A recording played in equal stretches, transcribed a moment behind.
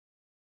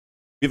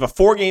We have a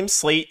 4-game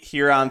slate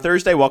here on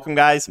Thursday. Welcome,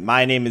 guys.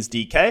 My name is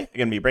DK. I'm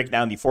going to be breaking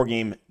down the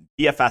 4-game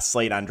DFS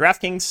slate on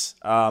Draftkings.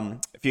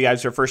 If you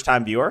guys are a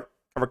first-time viewer,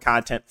 cover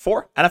content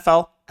for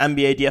NFL,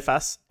 NBA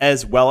DFS,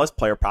 as well as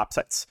player prop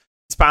sites.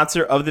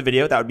 Sponsor of the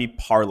video, that would be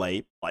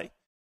Parlay Play.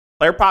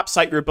 Player prop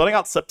site, you're building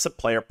out slips of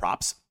player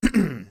props,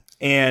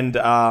 and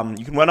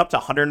you can win up to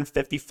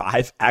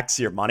 155x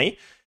your money.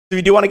 So if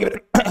you do want to give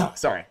it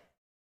sorry.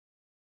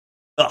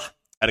 I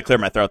had to clear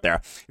my throat there.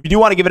 If you do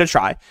want to give it a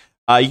try,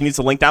 you can use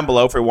the link down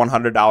below for a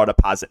 $100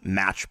 deposit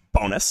match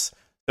bonus.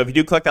 So if you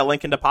do click that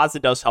link and deposit,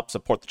 it does help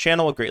support the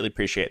channel. I greatly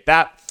appreciate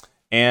that.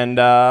 And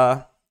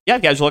yeah, if you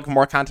guys are looking for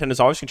more content,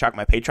 as always, you can check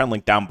my Patreon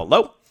link down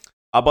below.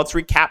 But let's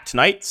recap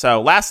tonight.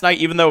 So last night,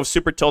 even though it was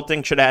super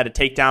tilting, should have had a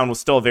takedown,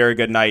 was still a very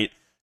good night.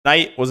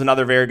 Tonight was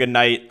another very good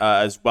night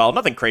as well.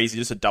 Nothing crazy,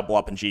 just a double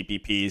up in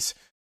GPPs.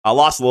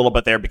 Lost a little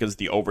bit there because of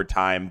the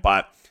overtime,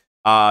 but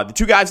the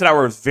two guys that I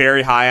was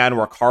very high on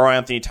were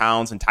Karl-Anthony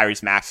Towns and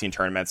Tyrese Maxey in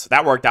tournaments. So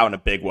that worked out in a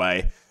big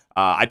way.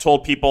 I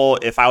told people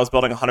if I was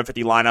building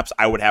 150 lineups,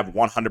 I would have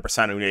 100%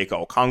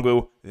 Onyeka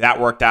Okongwu. That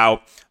worked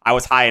out. I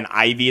was high in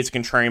Ivy as a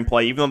contrarian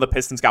play. Even though the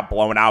Pistons got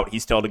blown out, he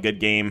still had a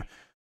good game.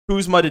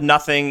 Kuzma did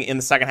nothing in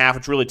the second half,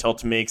 which really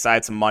tilted me because I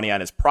had some money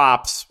on his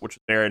props, which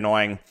was very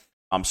annoying.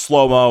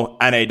 Slow-mo,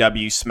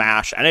 NAW,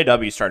 smash.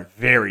 NAW started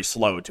very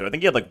slow, too. I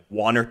think he had like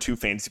 1 or 2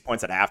 fantasy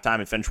points at halftime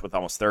and finished with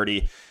almost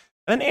 30.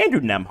 And then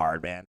Andrew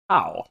Nembhard, man.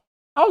 How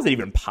is it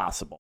even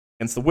possible?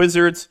 Against the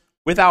Wizards,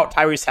 without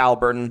Tyrese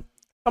Halliburton.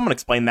 Someone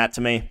explain that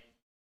to me.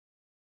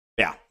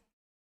 Yeah.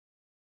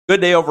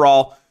 Good day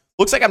overall.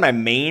 Looks like on my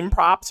main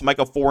props, I might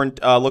go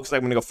looks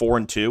like I'm going to go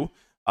 4-2.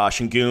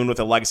 Şengün with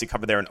a legacy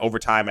cover there in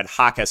overtime. And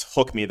Hawkes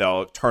hooked me,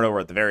 though. Turnover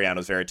at the very end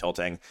was very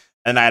tilting.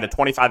 And I had a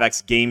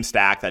 25x game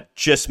stack that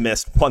just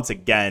missed once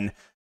again.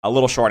 A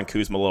little short on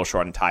Kuzma, a little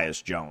short on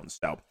Tyus Jones.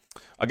 So,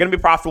 going to be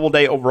a profitable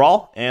day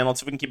overall, and let's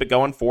see if we can keep it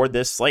going for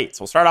this slate.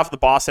 So we'll start off with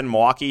Boston and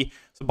Milwaukee.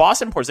 So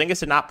Boston, Porzingis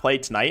did not play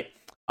tonight,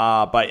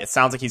 but it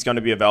sounds like he's going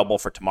to be available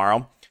for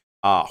tomorrow.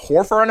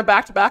 Horford on a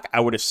back-to-back, I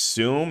would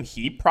assume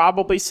he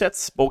probably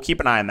sits, but we'll keep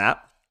an eye on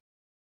that.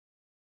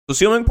 So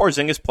assuming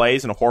Porzingis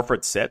plays and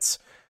Horford sits,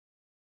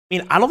 I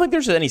mean, I don't think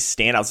there's any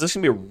standouts. This is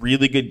going to be a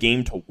really good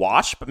game to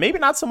watch, but maybe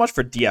not so much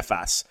for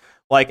DFS.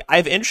 Like, I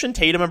have interest in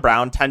Tatum and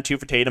Brown, 10-2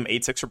 for Tatum,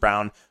 8-6 for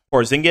Brown.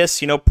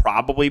 Porzingis,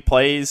 probably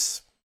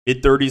plays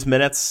mid-30s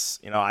minutes.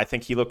 I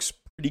think he looks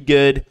pretty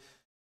good.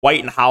 White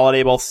and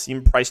Holiday both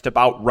seem priced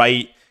about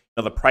right.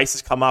 The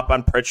prices come up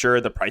on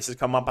Pritchard. The prices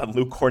come up on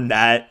Luke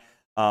Cornett.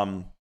 I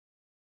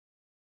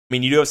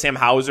mean, you do have Sam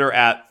Hauser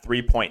at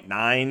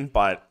 3.9,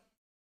 but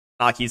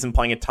not like he's been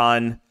playing a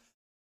ton.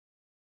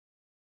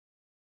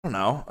 I don't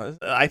know.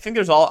 I think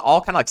there's all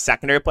kind of like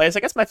secondary plays. I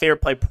guess my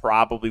favorite play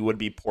probably would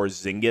be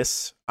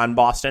Porzingis on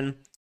Boston.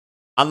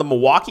 On the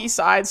Milwaukee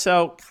side,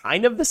 so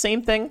kind of the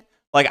same thing.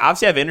 Like,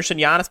 obviously, I have interest in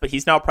Giannis, but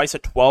he's now priced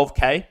at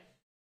 $12K.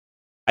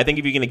 I think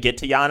if you're going to get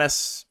to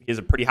Giannis, he has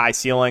a pretty high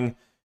ceiling.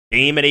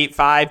 Dame at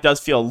 8.5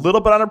 does feel a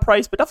little bit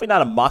underpriced, but definitely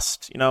not a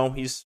must.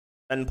 He's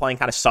been playing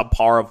kind of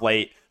subpar of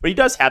late, but he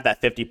does have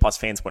that 50-plus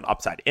fans point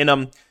upside in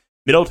him.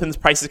 Middleton's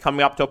price is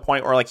coming up to a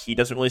point where he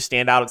doesn't really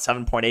stand out at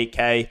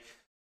 7.8K.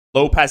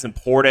 Lopez and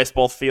Portis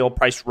both feel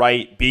priced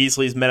right.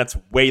 Beasley's minutes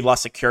way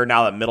less secure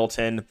now that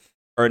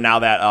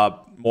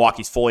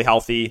Milwaukee's fully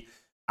healthy.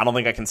 I don't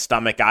think I can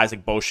stomach guys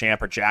like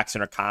Beauchamp or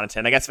Jackson or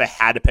Connaughton. I guess if I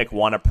had to pick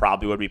one, it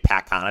probably would be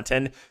Pat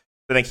Connaughton.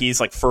 I think he's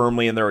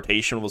firmly in the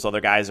rotation while those other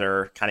guys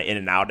are kind of in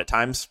and out at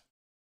times.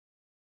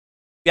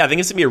 Yeah, I think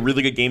it's going to be a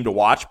really good game to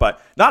watch,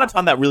 but not a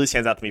ton that really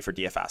stands out to me for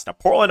DFS. Now,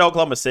 Portland,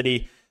 Oklahoma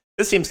City,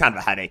 this seems kind of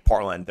a headache.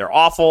 Portland, they're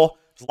awful.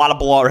 There's a lot of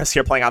blowout risk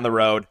here playing on the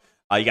road.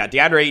 You got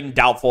DeAndre Ayton,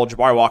 doubtful.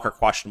 Jabari Walker,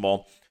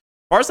 questionable.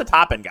 As far as the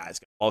top end guys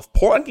go, well, if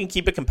Portland can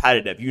keep it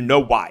competitive, you know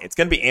why. It's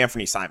going to be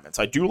Anthony Simon.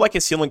 So I do like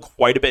his ceiling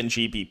quite a bit in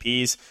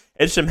GPPs.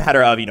 It's just a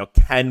matter of,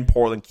 can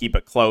Portland keep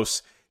it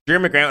close?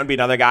 Jeremy Grant would be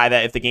another guy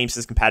that if the game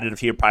is competitive,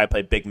 he would probably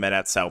play big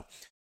minutes. So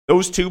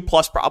those two,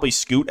 plus probably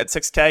Scoot at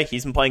 6K.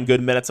 He's been playing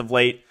good minutes of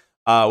late.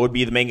 Would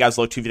be the main guys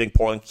low to if you think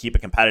Portland can keep it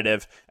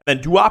competitive. And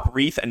then Duop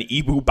Reith and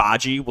Ibu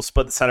Baji will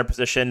split the center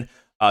position,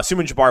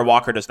 assuming Jabari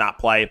Walker does not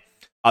play.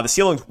 The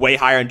ceiling's way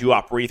higher in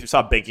Duop Reith. We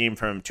saw a big game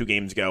from him 2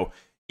 games ago.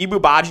 Ibu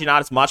Baji,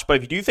 not as much, but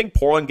if you do think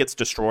Portland gets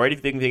destroyed, if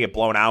you think they get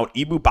blown out,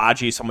 Ibu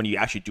Baji is someone you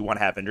actually do want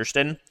to have interest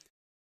in.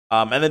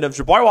 And then if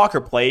Jabari Walker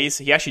plays,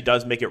 he actually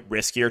does make it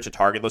riskier to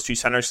target those 2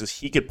 centers because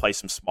he could play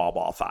some small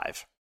ball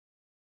 5.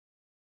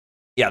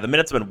 Yeah, the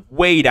minutes have been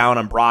way down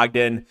on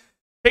Brogdon.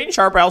 Peyton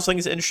Sharp, I also think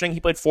is interesting. He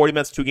played 40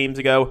 minutes 2 games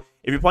ago.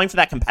 If you're playing for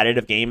that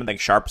competitive game, I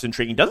think Sharp is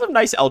intriguing. Does have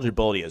nice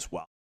eligibility as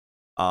well.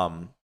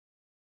 I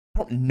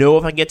don't know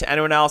if I can get to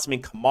anyone else. I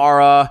mean,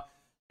 Kamara,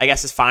 I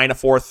guess, is fine. A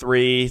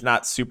 4-3. He's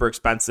not super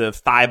expensive.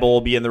 Thibault will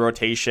be in the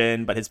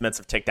rotation, but his minutes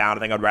have ticked down. I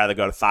think I'd rather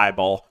go to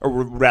Thibault, or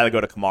would rather go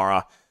to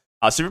Kamara.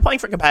 So if you're playing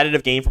for a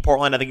competitive game for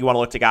Portland, I think you want to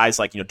look to guys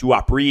like,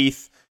 Duop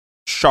Reith,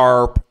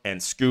 Sharp,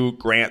 and Scoot,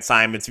 Grant,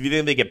 Simons. If you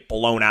think they get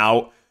blown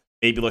out,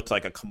 maybe look to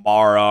like a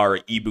Kamara or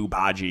Ibu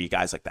Baji,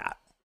 guys like that.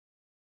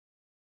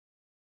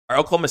 All right,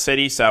 Oklahoma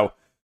City. So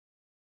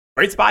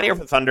Great spot here for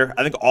the Thunder.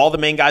 I think all the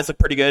main guys look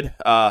pretty good.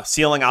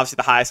 Ceiling, obviously,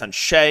 the highest on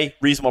Shea.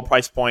 Reasonable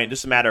price point.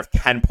 Just a matter of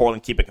can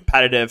Portland keep it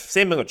competitive.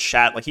 Same thing with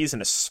Chet. Like, he's in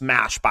a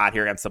smash spot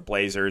here against the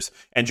Blazers.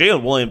 And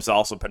Jalen Williams has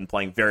also been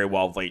playing very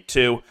well of late,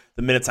 too.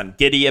 The minutes on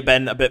Giddey have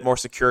been a bit more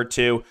secure,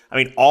 too. I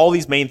mean, all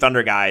these main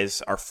Thunder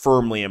guys are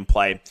firmly in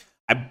play.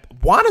 I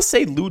want to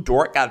say Lou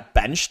Dort got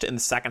benched in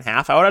the second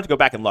half. I would have to go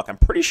back and look. I'm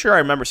pretty sure I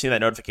remember seeing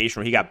that notification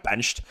where he got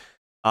benched.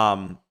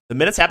 The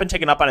minutes have been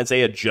taken up on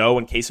Isaiah Joe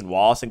and Cason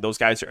Wallace. I think those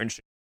guys are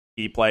interesting.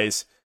 He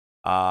plays.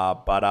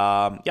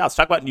 Yeah, let's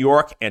talk about New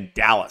York and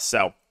Dallas.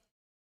 So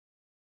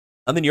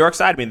on the New York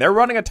side, I mean, they're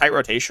running a tight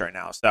rotation right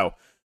now. So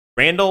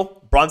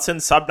Randall, Brunson,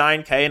 sub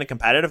 9K in a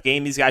competitive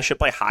game. These guys should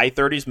play high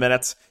 30s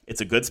minutes.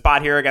 It's a good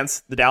spot here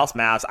against the Dallas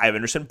Mavs. I have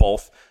interest in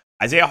both.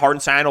 Isaiah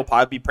Hartenstein will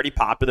probably be pretty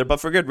popular, but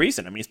for good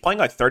reason. I mean, he's playing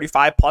like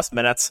 35 plus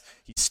minutes.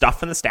 He's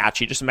stuffing the stat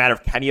sheet. Just a matter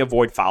of can he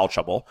avoid foul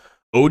trouble.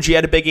 OG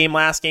had a big game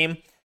last game.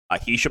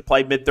 He should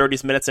play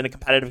mid-30s minutes in a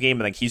competitive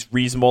game. I think he's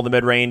reasonable in the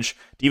mid-range.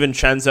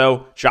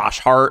 DiVincenzo,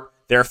 Josh Hart,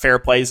 they're fair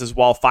plays as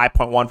well.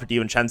 5.1 for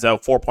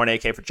DiVincenzo,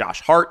 4.8K for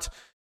Josh Hart.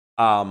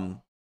 Other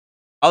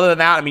than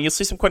that, I mean, you'll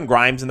see some Quentin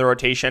Grimes in the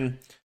rotation,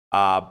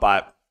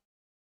 but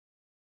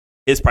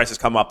his prices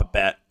come up a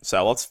bit.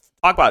 So let's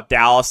talk about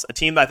Dallas, a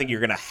team that I think you're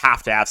going to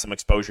have some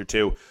exposure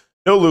to.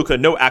 No Luka,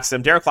 no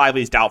Exum. Derek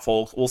Lively is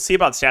doubtful. We'll see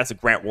about the stats of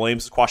Grant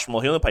Williams is questionable.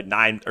 He only played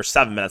 9 or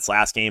 7 minutes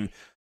last game.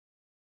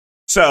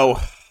 So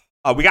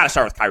we got to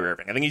start with Kyrie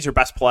Irving. I think he's your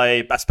best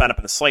play, best bet up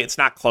in the slate. It's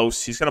not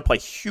close. He's going to play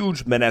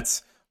huge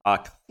minutes.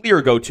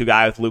 Clear go-to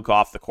guy with Luka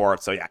off the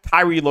court. So yeah,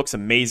 Kyrie looks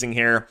amazing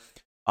here.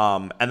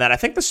 And then I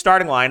think the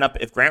starting lineup,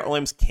 if Grant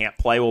Williams can't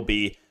play, will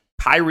be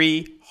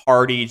Kyrie,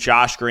 Hardy,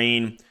 Josh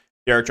Green,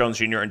 Derrick Jones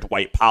Jr., and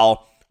Dwight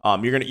Powell.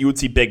 You would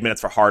see big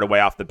minutes for Hardaway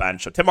off the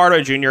bench. So Tim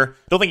Hardaway Jr.,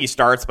 don't think he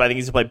starts, but I think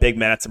he's going to play big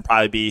minutes and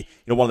probably be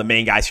one of the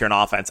main guys here on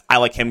offense. I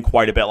like him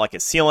quite a bit, like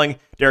his ceiling.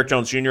 Derrick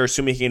Jones Jr.,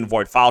 assuming he can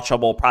avoid foul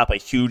trouble, probably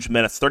play huge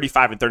minutes,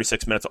 35 and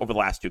 36 minutes over the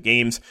last 2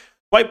 games.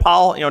 Dwight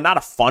Powell, not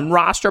a fun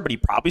roster, but he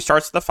probably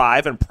starts at the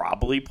 5 and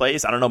probably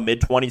plays,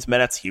 mid-20s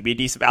minutes. He'd be a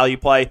decent value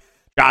play.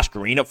 Josh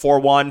Green at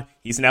 4-1.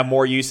 He's going to have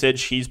more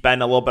usage. He's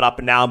been a little bit up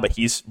and down, but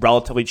he's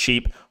relatively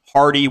cheap.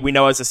 Hardy, we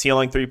know, has a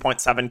ceiling,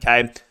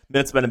 3.7K.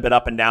 Minutes have been a bit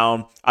up and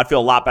down. I'd feel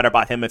a lot better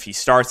about him if he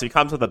starts. If he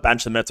comes with a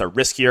bench, the minutes are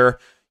riskier.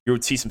 You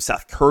would see some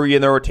Seth Curry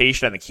in the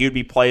rotation. I think he would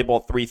be playable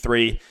at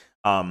 3-3.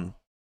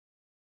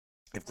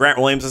 If Grant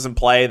Williams doesn't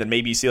play, then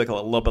maybe you see like a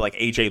little bit like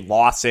AJ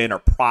Lawson or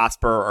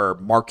Prosper or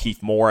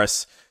Markieff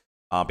Morris.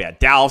 Yeah,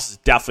 Dallas is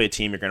definitely a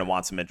team you're going to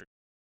want some interest.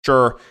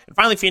 Sure. And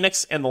finally,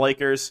 Phoenix and the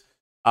Lakers.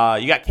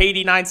 You got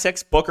KD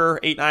 9.6, Booker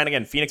 8.9.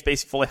 Again, Phoenix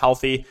basically fully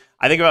healthy.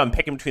 I think if I'm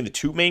picking between the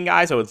 2 main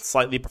guys, I would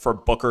slightly prefer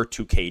Booker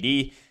to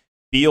KD.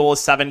 Beal is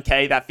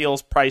 7K. That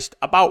feels priced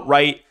about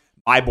right.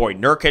 My boy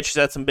Nurkic has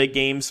had some big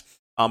games.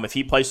 If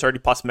he plays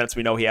 30-plus minutes,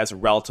 we know he has a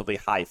relatively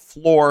high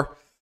floor.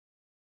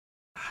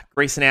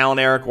 Grayson Allen,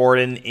 Eric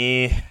Gordon,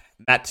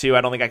 that too.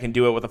 I don't think I can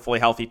do it with a fully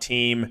healthy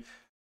team.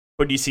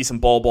 Could you see some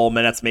bowl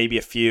minutes, maybe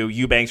a few?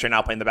 Eubanks right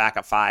now playing the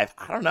backup 5.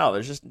 I don't know.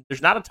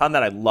 There's not a ton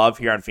that I love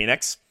here on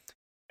Phoenix.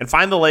 And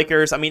find the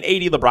Lakers. I mean,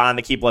 AD, LeBron,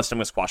 they keep listing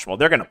was questionable.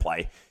 They're going to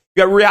play.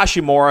 You got Rui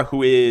Hachimura,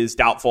 who is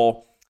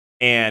doubtful,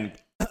 and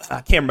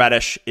Cam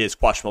Reddish is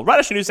questionable.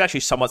 Reddish news is actually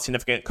somewhat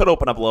significant. Could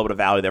open up a little bit of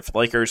value there for the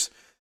Lakers.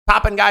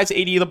 Top-end guys, AD,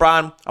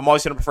 LeBron. I'm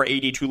always going to prefer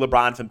AD to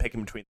LeBron if I'm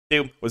picking between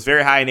the 2. Was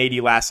very high in AD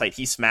last night.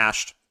 He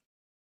smashed.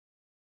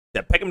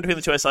 Yeah, picking between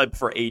the 2, I slightly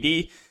prefer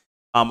AD.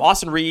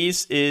 Austin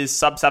Reeves is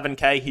sub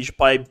 7K. He should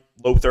play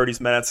low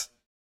 30s minutes.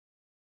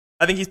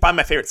 I think he's probably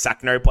my favorite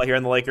secondary play here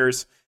in the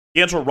Lakers.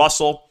 D'Angelo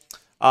Russell,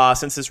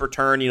 since his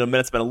return,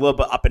 minutes been a little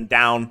bit up and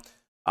down.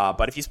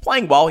 But if he's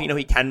playing well,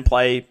 he can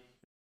play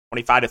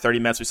 25 to 30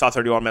 minutes. We saw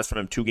 31 minutes from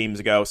him 2 games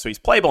ago. So he's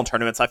playable in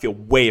tournaments. I feel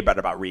way better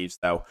about Reeves,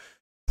 though.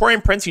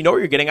 Taurean Prince, you know what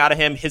you're getting out of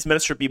him. His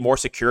minutes should be more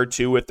secure,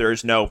 too, if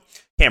there's no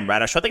Cam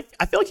Reddish.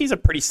 I feel like he's a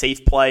pretty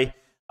safe play.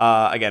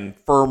 Again,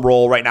 firm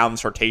role right now in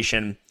this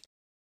rotation.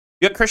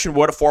 You got Christian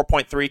Wood at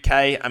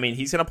 4.3K. I mean,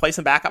 he's going to play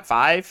some backup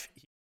 5.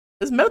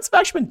 His minutes have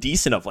actually been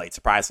decent of late,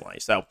 surprisingly.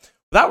 So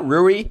without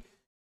Rui,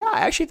 yeah, I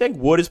actually think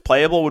Wood is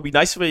playable. It would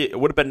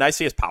have been nice if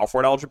he has power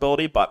forward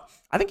eligibility, but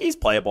I think he's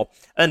playable.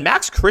 And then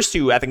Max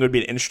Christie, I think, would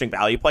be an interesting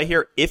value play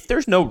here. If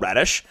there's no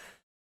Reddish,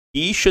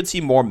 he should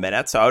see more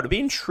minutes. So I would be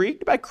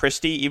intrigued by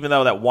Christie, even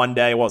though that one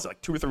day, was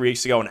like 2 or 3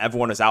 weeks ago, and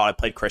everyone was out, I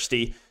played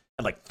Christie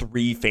at like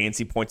 3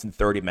 fancy points in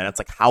 30 minutes.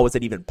 Like, how is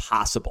it even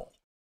possible?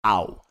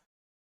 How?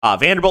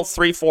 Vanderbilt's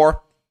 3-4.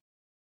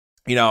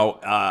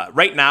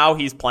 Right now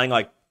he's playing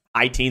like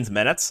high teens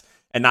minutes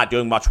and not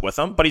doing much with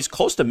them, but he's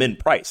close to min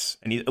price,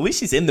 and at least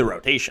he's in the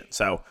rotation.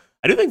 So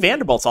I do think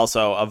Vanderbilt's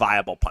also a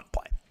viable punt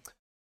play.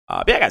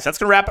 But yeah, guys, that's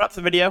going to wrap it up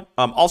for the video.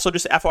 Also,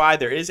 just FYI,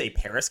 there is a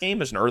Paris game.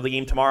 There's an early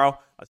game tomorrow.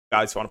 If you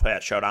guys want to play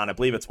that showdown, I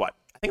believe it's I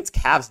think it's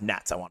Cavs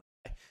Nets I want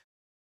to play.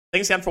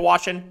 Thanks again for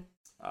watching,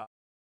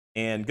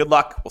 and good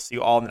luck. We'll see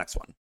you all in the next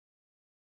one.